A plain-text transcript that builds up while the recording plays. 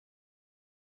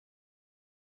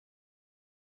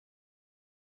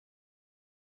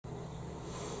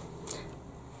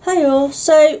Hi all,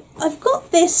 so I've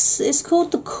got this, it's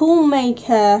called the Kumi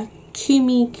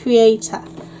Kreator,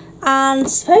 and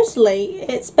supposedly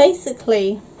it's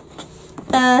basically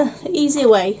an easier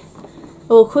way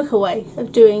or quicker way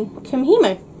of doing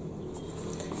Kumihimo.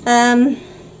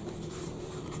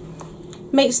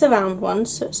 Makes the round one,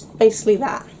 so it's basically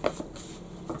that,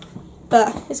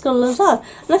 but it's got a little star,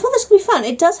 and I thought this would be fun.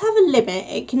 It does have a limit,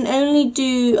 it can only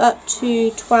do up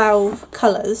to 12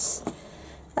 colours.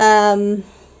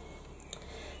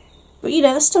 But you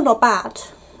know, that's still not bad.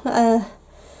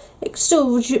 It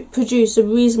still produce a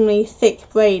reasonably thick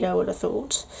braid, I would have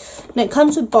thought. And it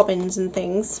comes with bobbins and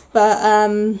things, but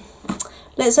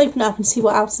let's open it up and see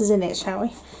what else is in it, shall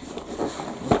we?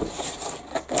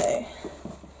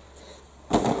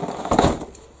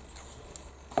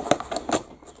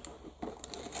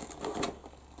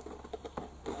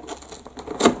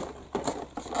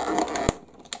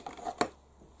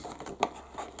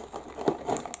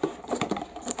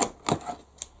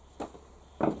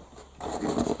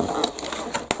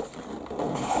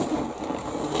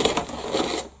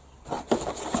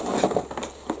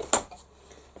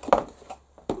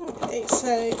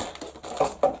 So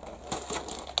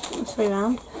this way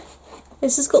round.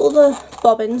 This has got all the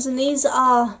bobbins, and these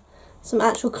are some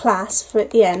actual clasps for at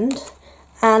the end.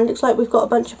 And looks like we've got a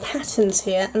bunch of patterns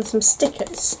here and some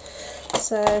stickers.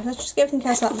 So let's just get everything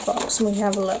else out of the box and we can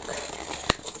have a look.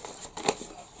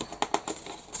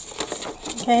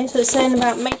 Okay, so it's saying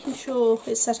about making sure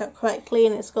it's set up correctly,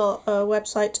 and it's got a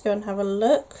website to go and have a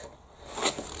look.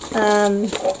 And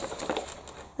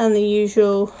the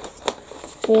usual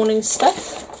warning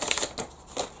stuff.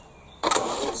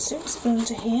 Let's see what's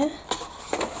under here.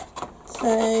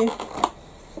 So,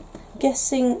 I'm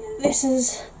guessing this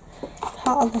is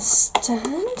part of the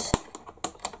stand.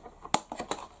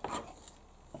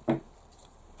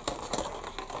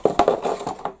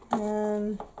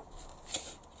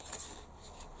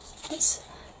 It's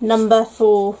number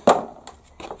for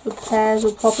repairs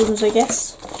or problems, I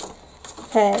guess.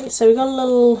 Okay, so we've got a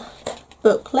little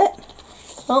booklet.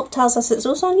 Oh, tells us it's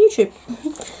also on YouTube.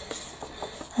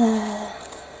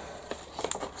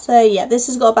 So yeah, this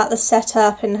has got about the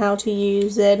setup and how to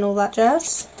use it and all that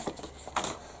jazz.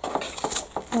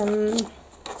 And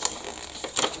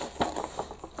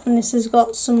this has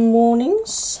got some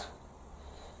warnings.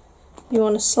 You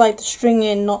want to slide the string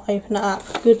in, not open it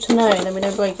up. Good to know, then we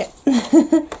don't break it.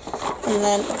 And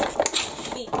then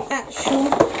the actual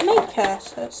maker.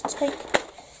 So let's take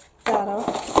that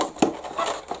off.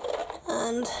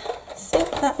 And I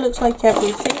think that looks like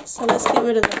everything, so let's get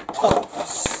rid of the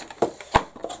box.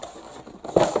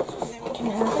 And then we can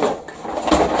have a look.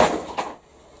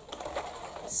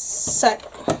 So,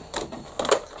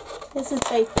 this is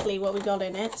basically what we got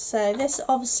in it. So this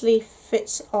obviously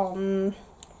fits on.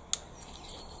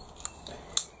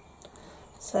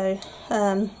 So,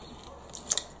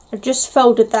 I've just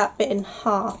folded that bit in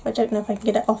half. I don't know if I can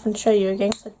get it off and show you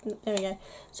again. So, there we go.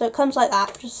 So it comes like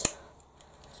that. Just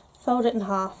fold it in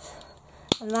half,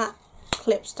 and that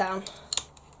clips down.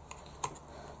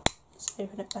 Let's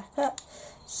open it back up.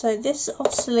 So this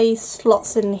obviously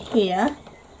slots in here,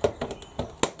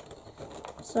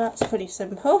 so that's pretty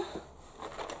simple.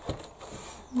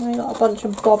 And we got a bunch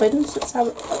of bobbins. Let's have a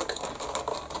look.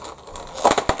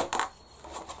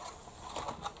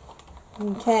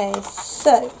 Okay,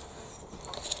 so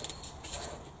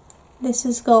this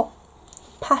has got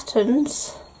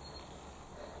patterns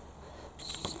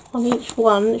on each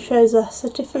one. It shows us a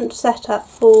different setup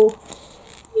for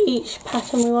each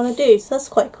pattern we want to do, so that's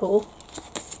quite cool.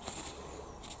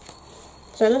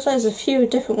 So it looks like there's a few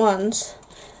different ones,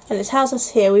 and it tells us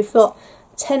here we've got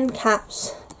 10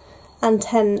 caps and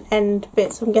 10 end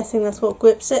bits. I'm guessing that's what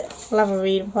grips it. We'll have a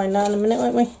read and find out in a minute,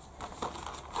 won't we?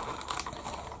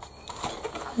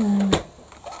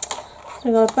 So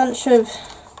we've got a bunch of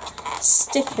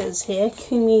stickers here,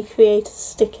 Kumi Kreator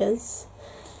stickers.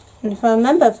 And if I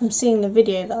remember from seeing the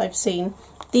video that I've seen,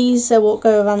 these are what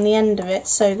go around the end of it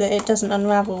so that it doesn't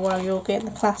unravel while you're getting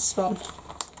the clasps on,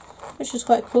 which is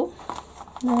quite cool.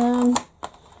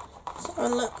 Let's have a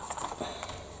look.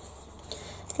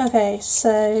 Okay,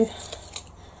 so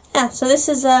so this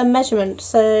is a measurement,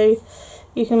 so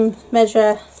you can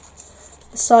measure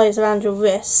the size around your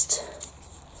wrist.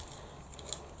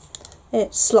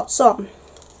 It slots on,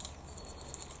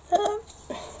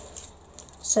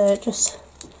 so it just,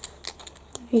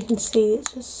 you can see it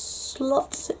just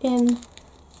slots in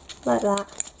like that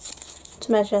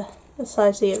to measure the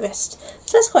size of your wrist.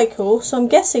 So that's quite cool. So I'm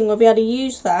guessing we'll be able to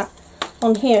use that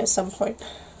on here at some point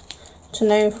to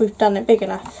know if we've done it big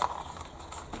enough.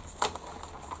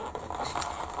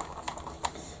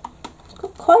 It's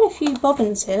got quite a few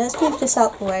bobbins here. Let's move this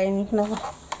out the way and you can have a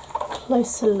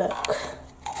closer look.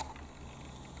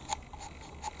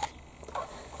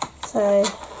 So,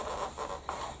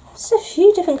 there's a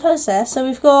few different colours there. So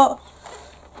we've got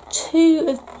 2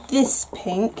 of this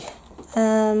pink,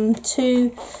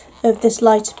 2 of this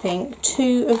lighter pink,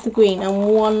 2 of the green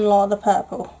and 1 lot of the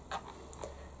purple.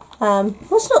 Well,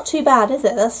 it's not too bad, is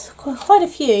it? That's quite a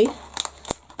few.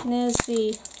 And there's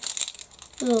the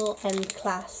little end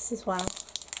class as well.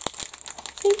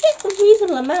 So you get a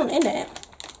reasonable amount in it.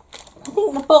 I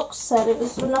think the box said it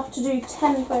was enough to do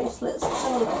 10 bracelets. Let's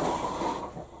have a look.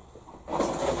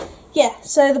 Yeah,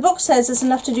 so the box says it's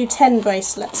enough to do 10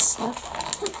 bracelets.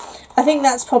 I think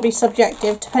that's probably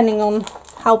subjective depending on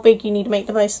how big you need to make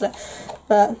the bracelet.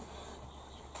 But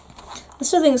I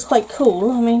still think it's quite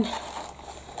cool. I mean,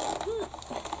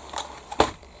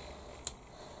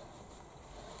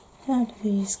 how do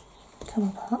these come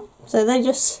apart? So they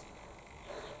just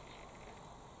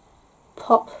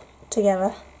pop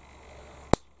together.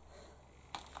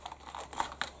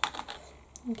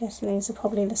 I'm guessing these are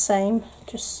probably the same,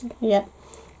 just, yeah,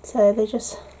 so they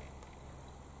just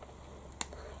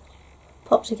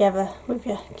pop together with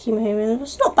your Kumi.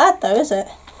 It's not bad though, is it?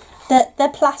 They're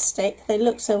plastic, they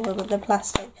look silver but they're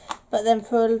plastic, but then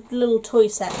for a little toy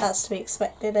set that's to be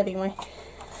expected anyway.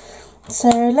 So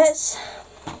let's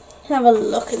have a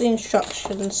look at the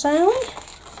instructions, shall we?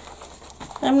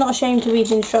 I'm not ashamed to read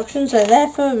the instructions, they're there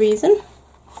for a reason.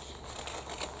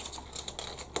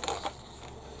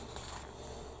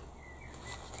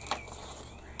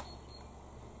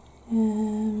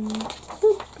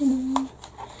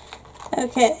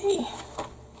 Okay,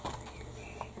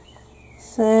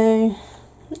 so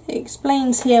it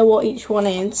explains here what each one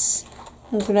is.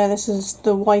 As we know, this is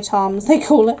the white arm, as they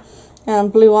call it,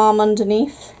 and blue arm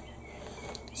underneath.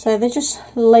 So they just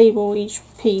label each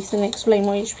piece and explain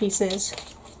what each piece is.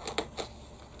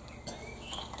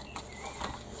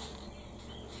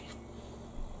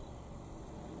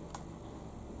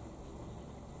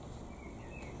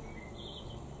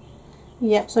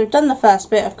 Yep, so I've done the first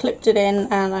bit, I've clipped it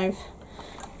in and I've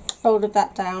folded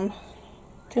that down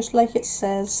just like it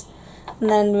says, and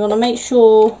then we want to make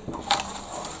sure,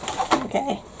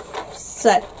 okay,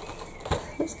 so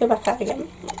let's go back out again.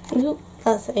 Ooh,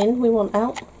 that's in, we want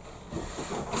out.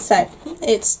 So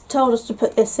it's told us to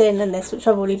put this in and this, which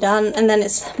I've already done, and then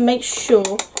it's make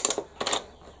sure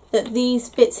that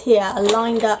these bits here are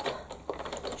lined up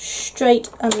straight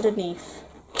underneath,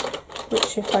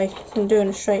 which if I can do in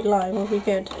a straight line will be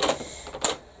good.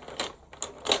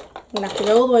 I'm going to have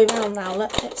to go all the way around now.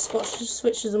 Look, it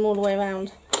switches them all the way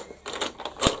around.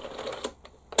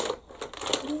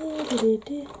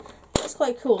 That's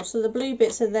quite cool. So the blue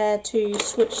bits are there to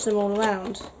switch them all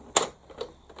around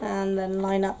and then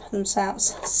line up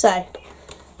themselves. So, I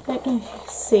don't know if you can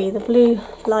see, the blue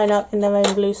line up in their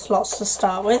own blue slots to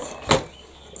start with.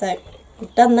 So,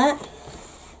 we've done that.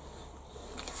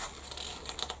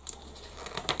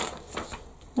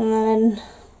 And then,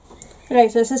 okay,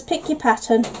 so it says pick your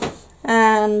pattern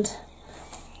and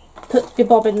put your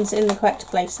bobbins in the correct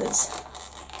places.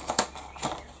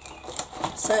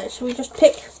 So should we just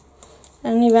pick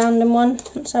any random one?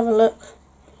 Let's have a look.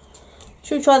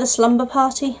 Should we try the slumber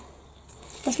party?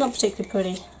 That's not particularly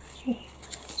pretty.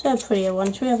 Let's have a prettier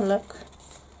one. Should we have a look?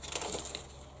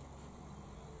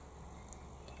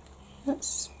 That's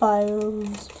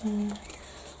spirals.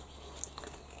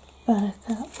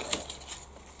 Buttercup.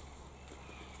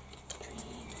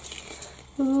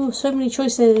 Ooh, so many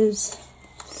choices.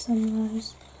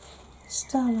 Sunrise,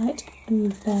 starlight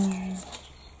and bell.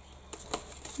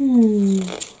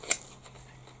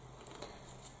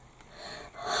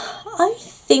 I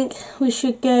think we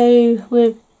should go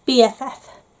with BFF.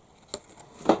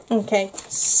 Okay,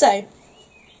 so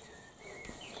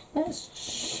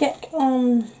let's check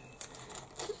on.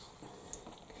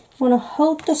 Want to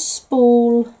hold the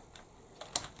spool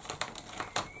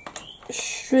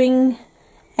string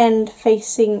end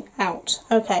facing out.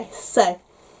 Okay, so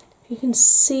you can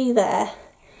see there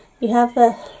you have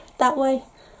that way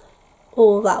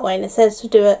or that way, and it says to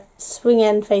do it swing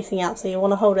end facing out, so you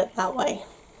want to hold it that way.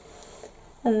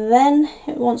 And then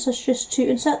it wants us just to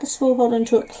insert the spool holder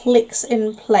until it clicks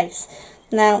in place.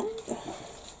 Now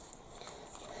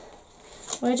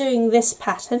we're doing this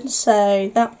pattern,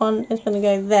 so that one is going to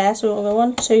go there, so we'll go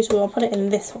 1, 2, so we'll put it in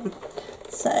this one.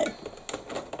 So,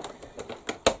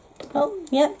 oh,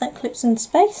 yep, that clips in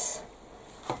space.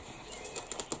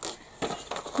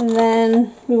 And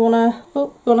then we want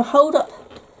to hold up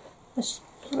the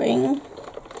string,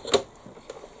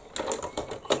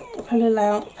 pull it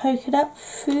out, poke it up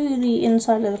through the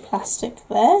inside of the plastic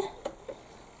there,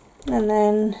 and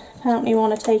then apparently you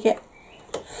want to take it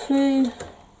through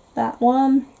that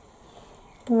one,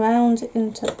 round it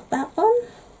into that one.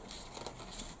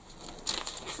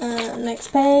 Next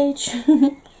page.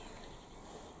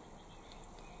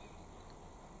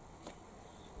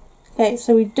 Okay,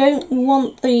 so we don't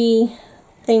want the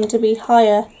thing to be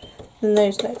higher than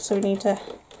those legs, so we need to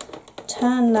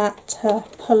turn that to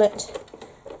pull it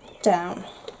down.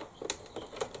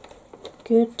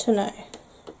 Good to know.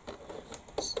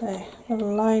 So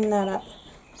we'll line that up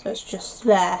so it's just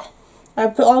there. I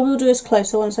will do this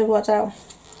closer once I've worked out.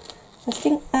 I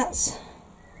think that's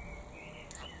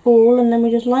all, and then we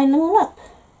just line them all up.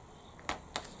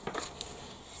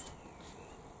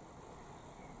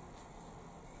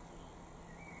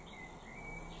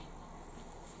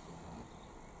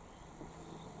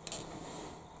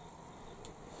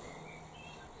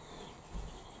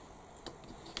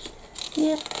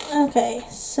 Yep, okay,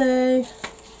 so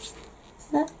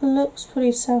that looks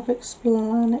pretty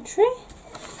self-explanatory.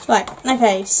 Right,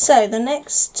 okay, so the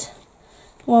next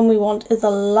one we want is a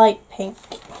light pink.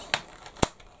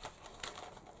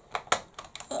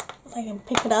 If I can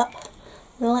pick it up.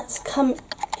 Let's come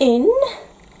in.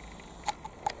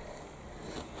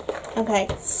 Okay,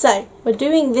 so we're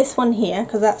doing this one here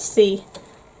because that's the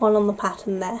one on the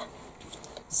pattern there.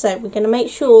 So we're going to make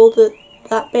sure that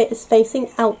that bit is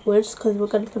facing outwards because we're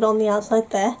going to put it on the outside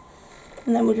there,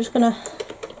 and then we're just going to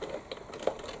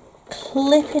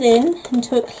clip it in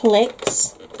until it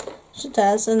clicks, which it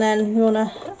does, and then we want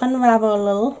to unravel a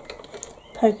little,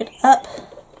 poke it up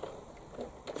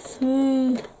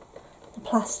through the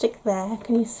plastic there.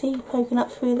 Can you see poking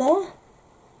up through there?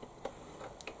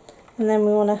 And then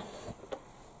we want to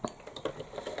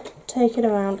take it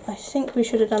around. I think we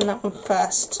should have done that one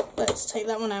first. Let's take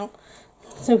that one out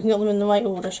so we can get them in the right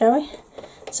order, shall we?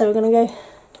 So we're going to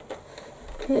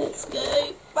go, let's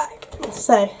go back.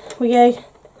 So we go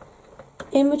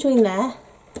in between there,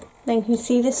 then can you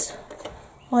see this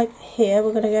right here?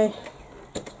 We're going to go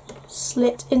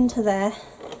slit into there,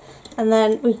 and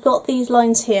then we've got these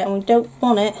lines here and we don't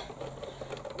want it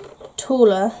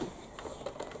taller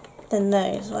than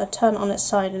those. I'll turn it on its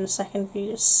side in a second for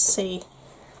you to see.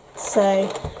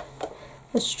 So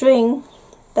the string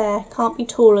there can't be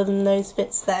taller than those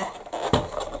bits there.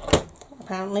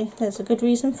 Apparently there's a good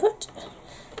reason for it.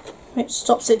 It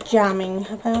stops it jamming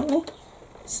apparently.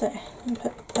 So I'm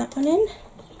put that one in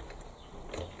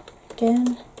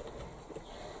again.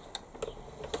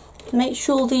 Make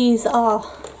sure these are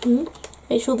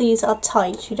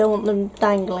tight. You don't want them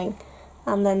dangling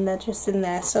and then they're just in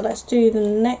there. So let's do the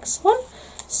next one.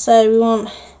 So we want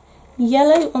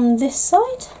yellow on this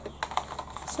side.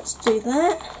 So let's do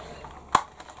that.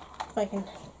 If I can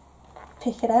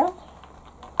pick it out.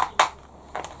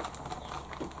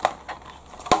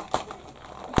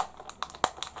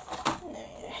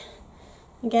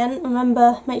 Again,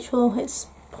 remember, make sure it's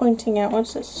pointing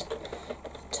outwards. Let's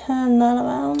turn that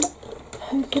around,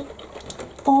 poke it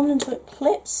on until it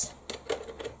clips.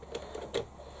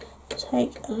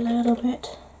 Take a little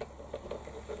bit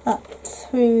up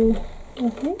through, I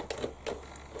think.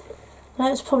 I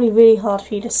know it's probably really hard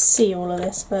for you to see all of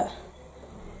this, but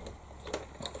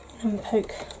and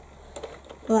poke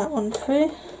that one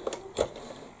through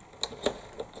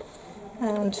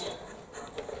and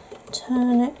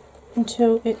turn it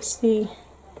until it's the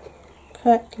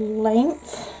correct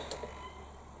length.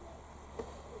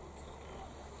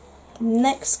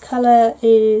 Next colour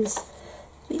is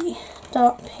the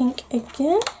dark pink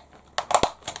again.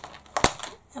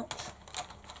 Ouch.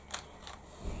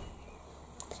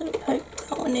 So poke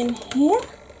that one in here.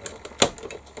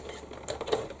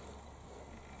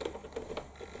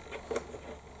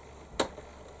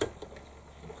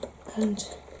 And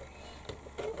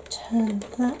turn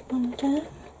that one down.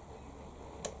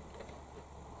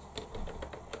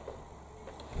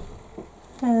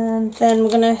 And then we're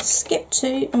going to skip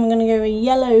to, and we're going to go a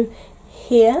yellow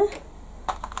here.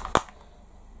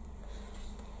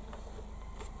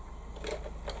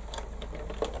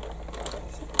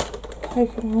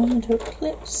 Poke it on until it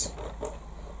clips.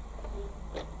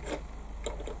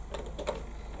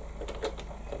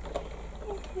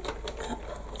 Up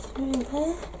through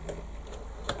there.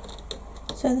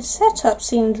 So the setup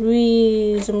seemed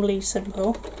reasonably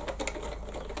simple.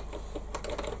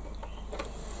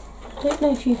 I don't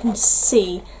know if you can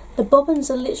see, the bobbins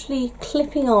are literally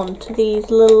clipping on to these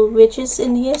little ridges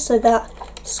in here, so that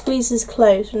squeezes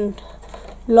closed and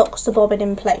locks the bobbin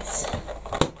in place.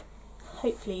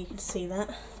 Hopefully you can see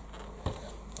that.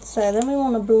 So then we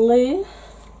want a blue.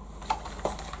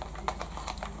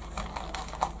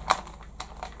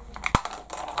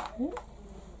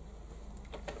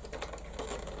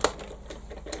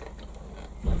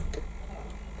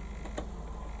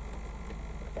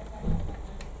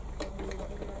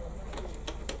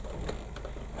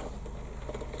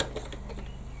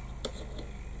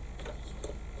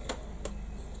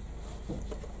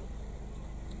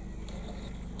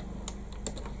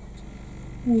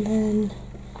 and then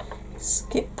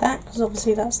skip that because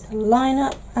obviously that's the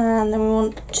lineup, and then we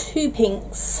want 2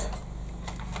 pinks.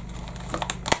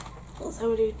 So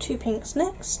we'll do 2 pinks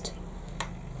next.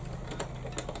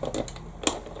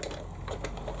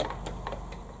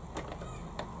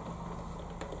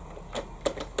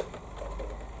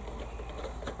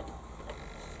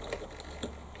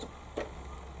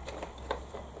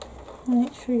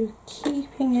 Make sure you're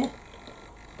keeping it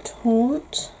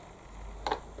taut.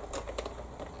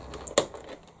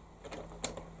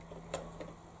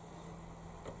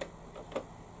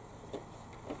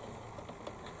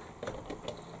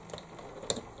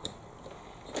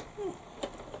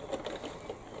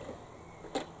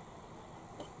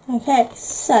 Okay,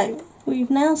 so we've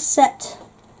now set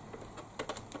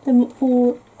them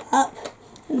all up.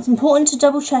 It's important to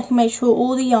double check and make sure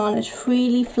all the yarn is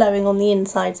freely flowing on the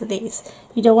insides of these.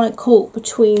 You don't want it caught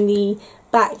between the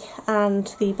back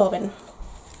and the bobbin.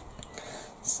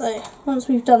 So once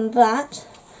we've done that,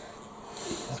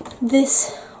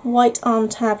 this white arm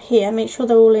tab here, make sure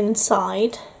they're all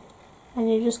inside, and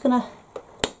you're just going to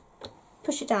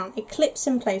push it down. It clips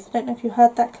in place. I don't know if you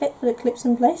heard that clip, but it clips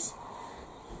in place.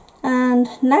 And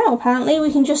now apparently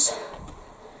we can just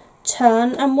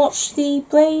turn and watch the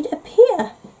braid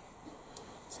appear.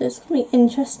 So it's going to be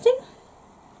interesting.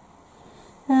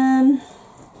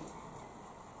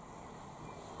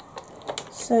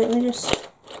 So let me just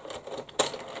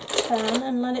turn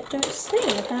and let it do its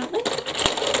thing apparently.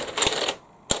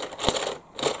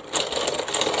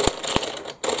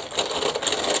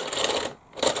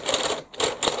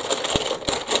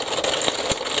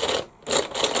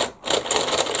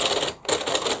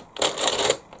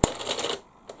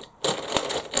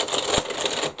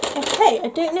 I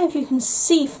don't know if you can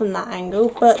see from that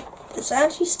angle, but it's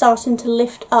actually starting to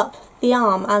lift up the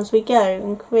arm as we go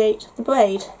and create the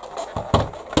braid.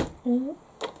 If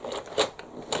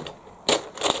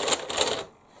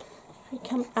we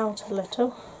come out a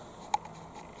little.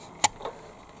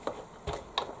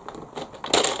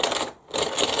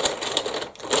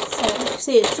 So you can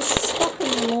see it's just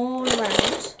swapping them all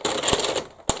around.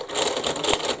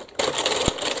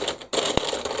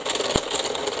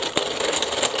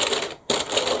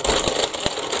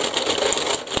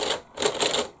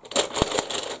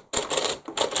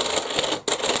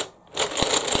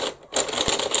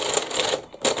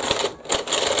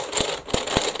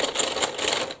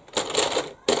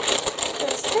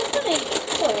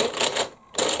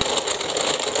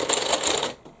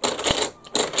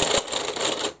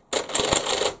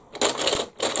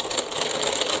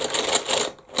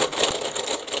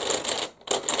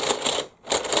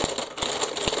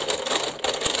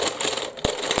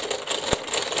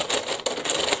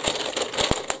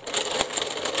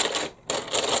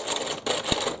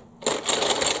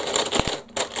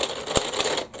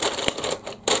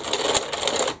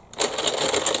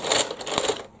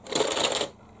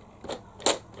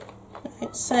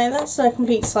 So that's a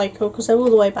complete cycle because they're all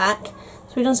the way back.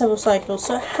 So we've done several cycles.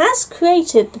 So it has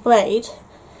created the braid.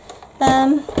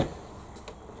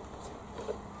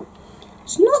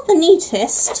 It's not the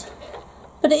neatest,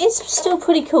 but it is still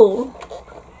pretty cool.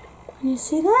 Can you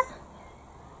see that?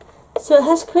 So it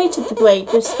has created the braid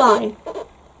just fine.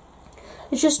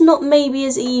 It's just not maybe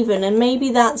as even, and maybe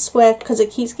that's where, because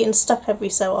it keeps getting stuck every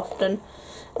so often,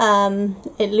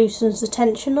 it loosens the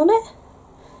tension on it.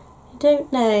 I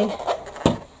don't know.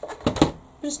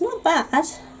 But it's not bad.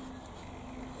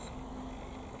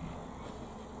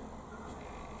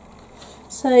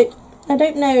 So I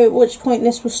don't know at which point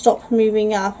this will stop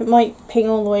moving up. It might ping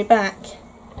all the way back.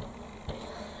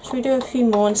 Should we do a few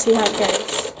more and see how it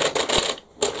goes?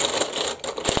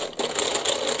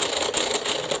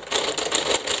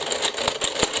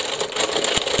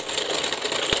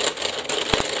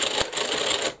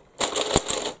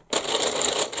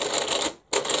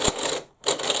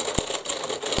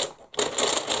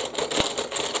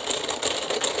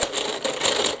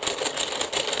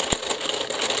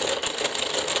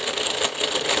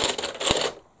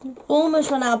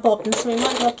 Almost run out of bobbins, so we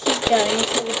might as well keep going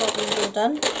until the bobbins are all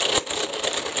done.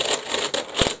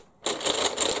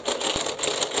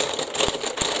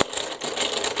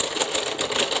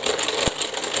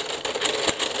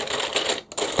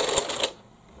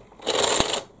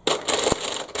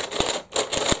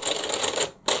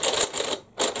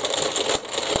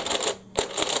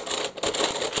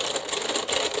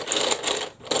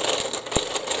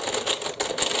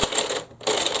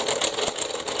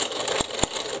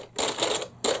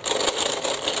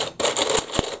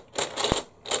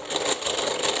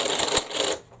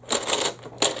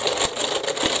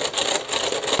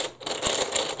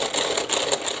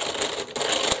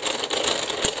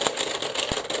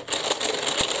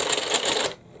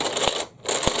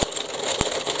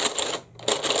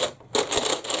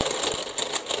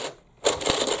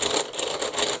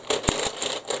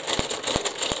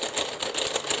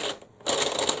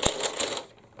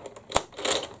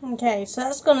 Okay, so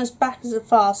that's gone as back as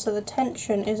far, so the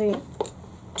tension isn't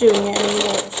doing it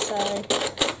anymore. So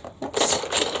let's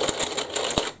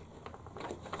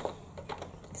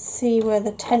see where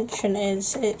the tension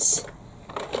is. It's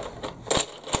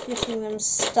getting them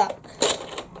stuck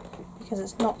because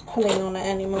it's not pulling on it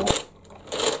anymore.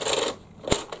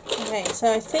 Okay,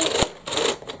 so I think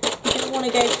you don't want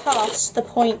to go past the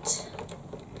point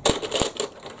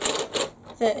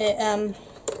that it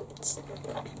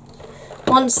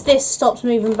once this stops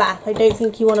moving back, I don't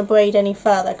think you want to braid any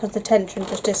further because the tension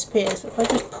just disappears. But if I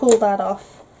just pull that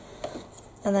off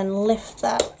and then lift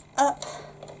that up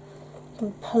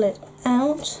and pull it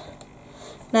out.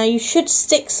 Now you should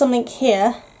stick something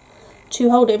here to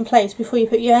hold it in place before you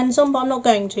put your ends on, but I'm not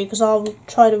going to because I'll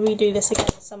try to redo this again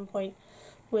at some point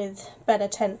with better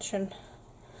tension.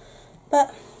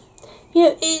 But you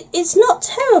know, it's not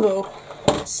terrible.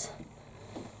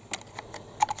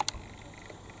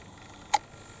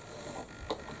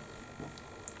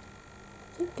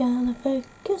 Gonna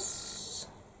focus.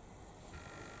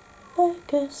 A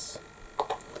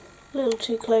little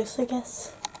too close, I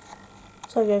guess.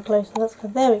 So I go closer. That's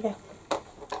good. There we go.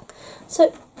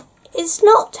 So it's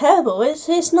not terrible.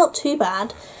 It's not too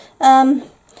bad. I'm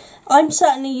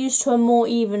certainly used to a more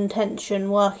even tension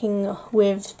working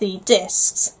with the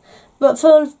discs, but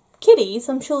for kiddies,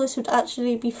 I'm sure this would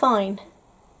actually be fine.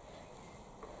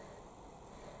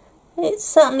 It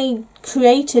certainly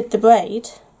created the braid.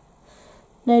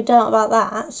 No doubt about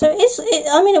that. So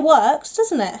I mean, it works,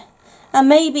 doesn't it? And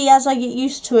maybe as I get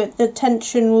used to it, the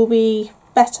tension will be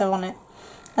better on it.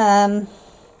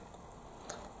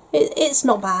 It's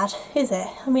not bad, is it?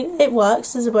 I mean, it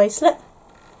works as a bracelet.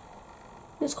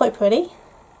 It's quite pretty.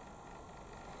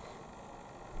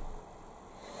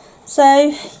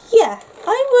 So, yeah,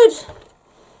 I would...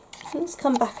 Let's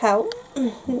come back out.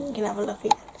 You can have a look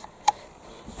again.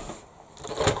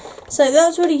 So that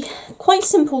was really quite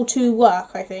simple to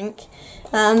work, I think,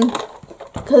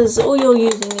 because all you're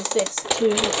using is this to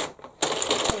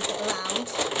take it around.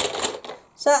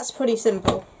 So that's pretty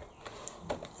simple.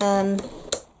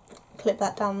 Clip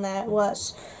that down there, it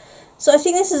works. So I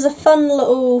think this is a fun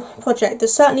little project that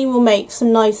certainly will make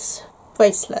some nice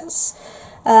bracelets.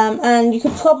 And you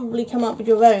could probably come up with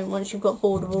your own once you've got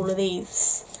bored of all of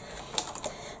these.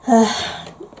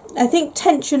 I think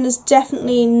tension is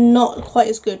definitely not quite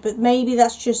as good, but maybe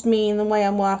that's just me and the way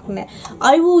I'm working it.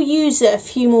 I will use it a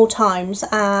few more times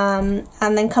and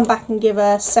then come back and give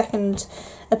a second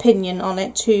opinion on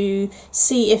it to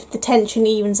see if the tension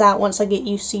evens out once I get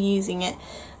used to using it.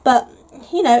 But,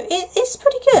 you know, it's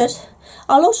pretty good.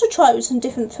 I'll also try it with some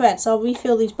different threads. I'll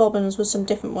refill these bobbins with some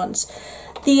different ones.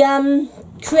 The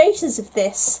creators of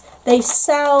this, they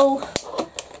sell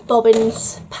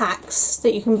bobbins packs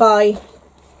that you can buy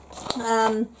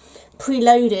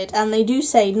preloaded, and they do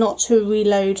say not to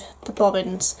reload the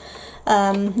bobbins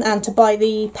and to buy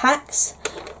the packs,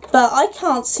 but I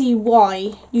can't see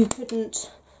why you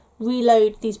couldn't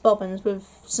reload these bobbins with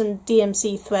some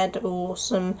DMC thread or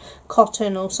some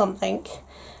cotton or something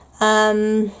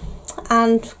and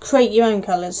create your own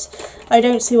colours. I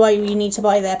don't see why you need to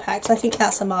buy their packs. I think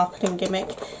that's a marketing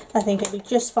gimmick. I think it'd be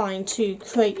just fine to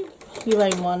create your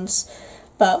own ones,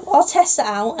 but I'll test it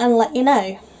out and let you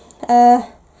know.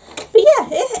 But yeah,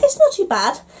 it's not too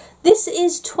bad. This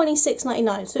is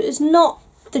 $26.99, so it's not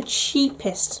the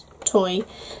cheapest toy,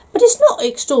 but it's not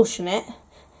extortionate.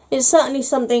 It's certainly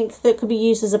something that could be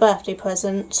used as a birthday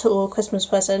present or Christmas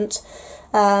present,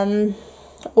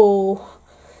 or,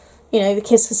 you know, the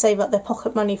kids can save up their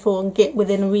pocket money for and get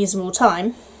within a reasonable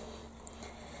time.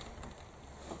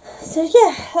 So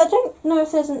yeah, I don't know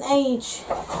if there's an age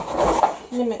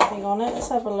limit thing on it. Let's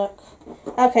have a look.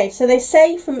 Okay, so they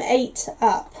say from 8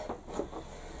 up.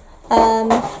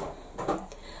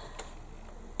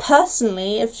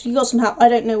 Personally, if you got some help, I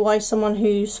don't know why someone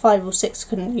who's 5 or 6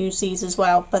 couldn't use these as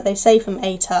well, but they say from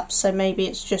 8 up, so maybe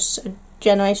it's just a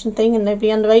generation thing and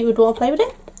nobody under 8 would want to play with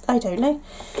it. I don't know.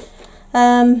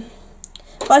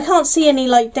 But I can't see any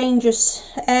like dangerous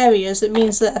areas that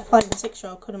means that a 5 and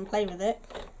 6-year-old couldn't play with it.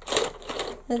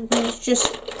 It's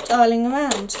just dialing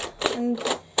around, and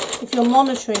if you're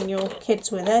monitoring your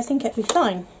kids with it, I think it'd be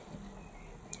fine.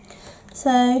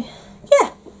 So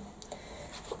yeah,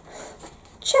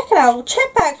 check it out.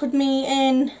 Check back with me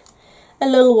in a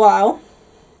little while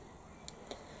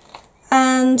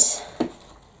and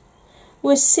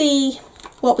we'll see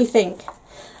what we think.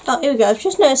 Oh, here we go. I've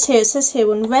just noticed here, it says here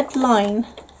when red line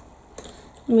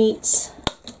meets...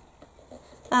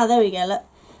 Ah, there we go, look.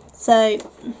 So,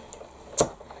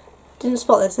 didn't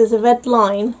spot this. There's a red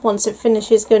line once it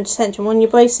finishes going to tension. When your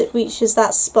bracelet reaches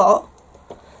that spot,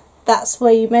 that's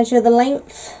where you measure the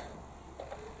length.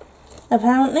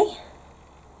 apparently.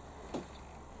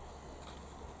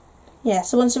 Yeah,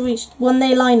 so when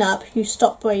they line up, you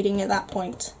stop braiding at that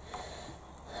point,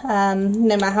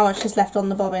 no matter how much is left on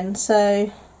the bobbin.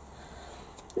 So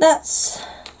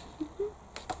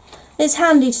it's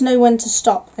handy to know when to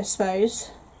stop, I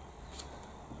suppose.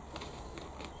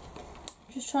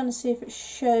 Just trying to see if it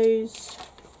shows.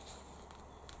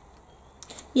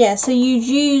 Yeah, so you'd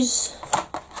use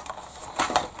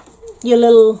your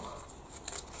little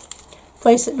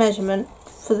bracelet measurement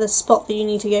for the spot that you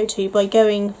need to go to by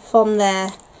going from there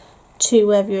to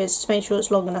wherever it is to make sure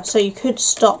it's long enough. So you could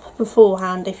stop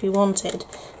beforehand if you wanted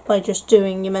by just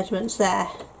doing your measurements there.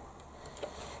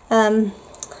 But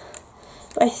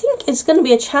I think it's going to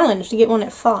be a challenge to get one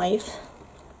at 5.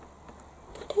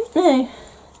 I don't know.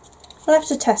 I'll have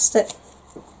to test it.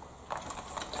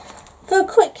 For a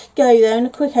quick go though, and a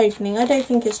quick opening, I don't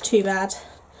think it's too bad.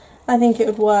 I think it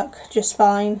would work just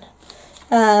fine.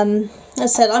 As I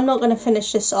said, I'm not going to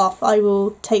finish this off. I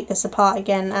will take this apart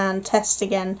again and test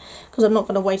again, because I'm not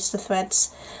going to waste the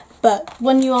threads. But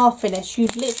when you are finished, you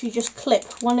literally just clip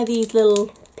one of these little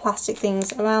plastic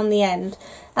things around the end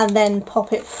and then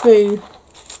pop it through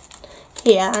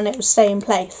here and it will stay in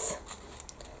place.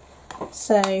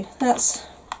 So that's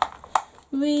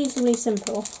reasonably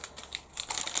simple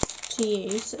to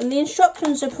use, and the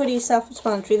instructions are pretty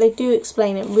self-explanatory. They do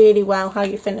explain it really well how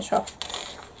you finish off.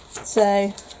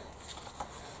 So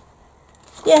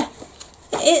yeah,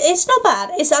 it's not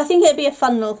bad. I think it'd be a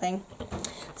fun little thing.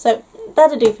 So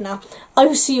that'll do for now. I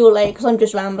will see you all later because I'm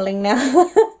just rambling now.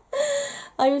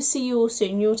 I will see you all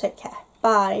soon. You all take care.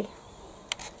 Bye.